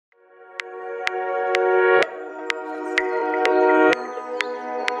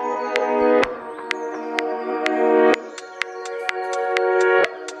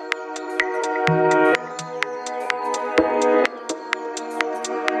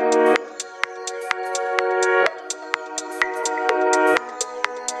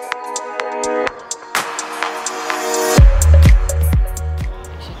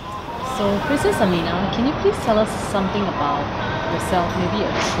Aminah, can you please tell us something about yourself, maybe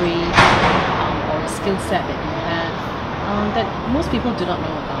a trade or a skill set that you have that most people do not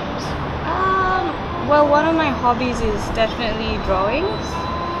know about? Well, one of my hobbies is definitely drawings,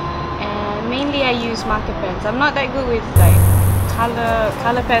 and mainly I use marker pens. I'm not that good with like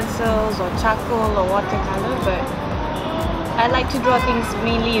color pencils or charcoal or watercolor, but I like to draw things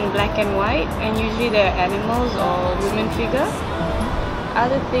mainly in black and white, and usually they're animals or women figure.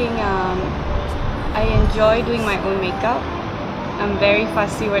 Other thing, I enjoy doing my own makeup. I'm very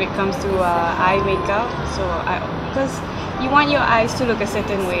fussy when it comes to eye makeup, so because you want your eyes to look a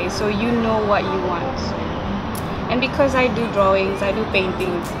certain way, so you know what you want. And because I do drawings, I do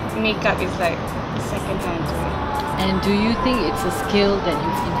paintings, makeup is like second hand to me. And do you think it's a skill that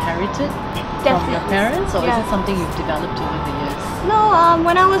you've inherited from your parents, or is it something you've developed over the years? No,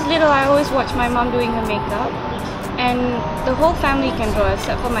 when I was little, I always watched my mom doing her makeup, and the whole family can draw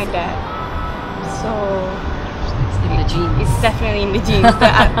except for my dad. So it's in the genes. It's definitely in the genes.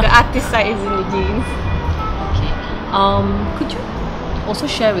 The artist side is in the genes. Okay. Could you also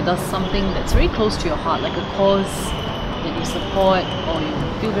share with us something that's very close to your heart, like a cause that you support or you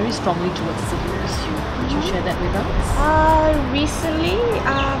feel very strongly towards as a pursue? Could you share that with us? Recently,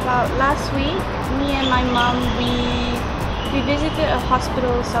 about last week, me and my mom, we visited a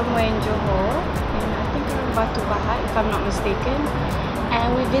hospital somewhere in Johor, and I think around Batu Pahat, if I'm not mistaken.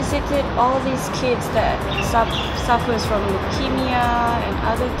 And we visited all these kids that suffers from leukemia and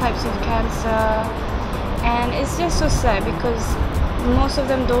other types of cancer. And it's just so sad because most of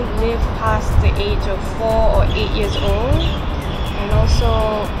them don't live past the age of 4 or 8 years old. And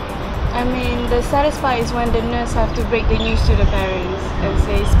also, I mean, the saddest part is when the nurse have to break the news to the parents and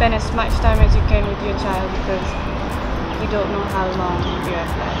say spend as much time as you can with your child because you don't know how long you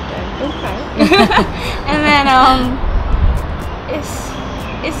have left. And don't cry. And then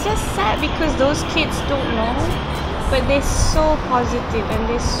it's just sad because those kids don't know, but they're so positive and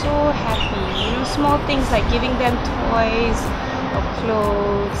they're so happy. You know, small things like giving them toys or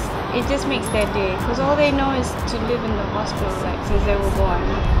clothes, it just makes their day because all they know is to live in the hospital like since they were born.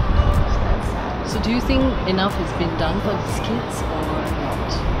 So that's sad. So do you think enough has been done for these kids or not?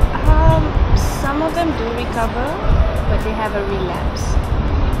 Some of them do recover, but they have a relapse.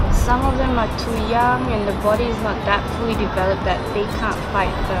 Some of them are too young and the body is not that fully developed that they can't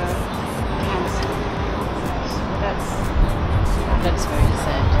fight the cancer. So that's very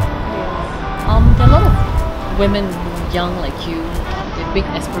sad. Yeah. There are a lot of women who are young like you, with big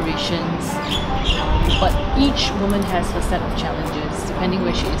aspirations, but each woman has her set of challenges depending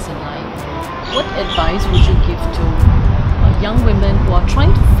where she is in life. What advice would you give to young women who are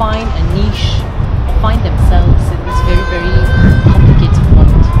trying to find a niche or find themselves in this very, very complicated world?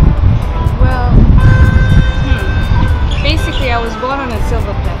 Well, basically I was born on a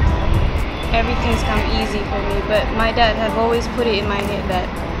silver platter. Everything's come easy for me, but my dad have always put it in my head that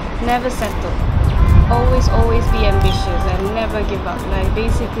never settle. Always be ambitious and never give up. Like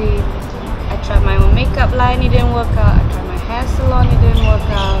basically, I tried my own makeup line, it didn't work out. I tried my hair salon, it didn't work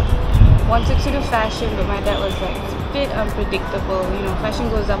out. Wanted to do fashion, but my dad was like, it's a bit unpredictable. You know, fashion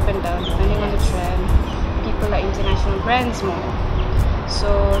goes up and down depending on the trend. People like international brands more.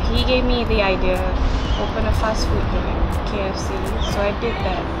 So he gave me the idea, open a fast food joint, KFC. So I did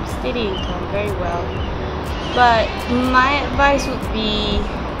that, steady income, very well. But my advice would be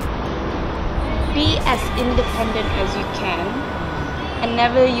as independent as you can and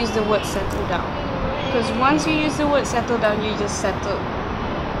never use the word settle down. Because once you use the word settle down, you just settle.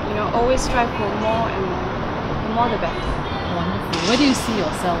 You know, always strive for more and more. The more the better. Wonderful. Where do you see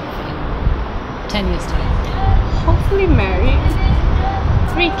yourself in 10 years' time? Hopefully married.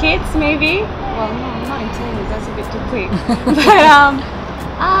 3 kids maybe. Well, no, not in 10 years, that's a bit too quick. But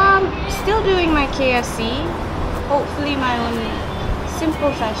still doing my KFC. Hopefully my own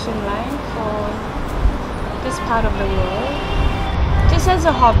simple fashion line for this part of the world. Just as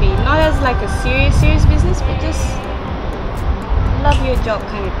a hobby, not as like a serious business, but just love your job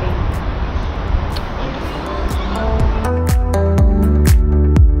kind of thing.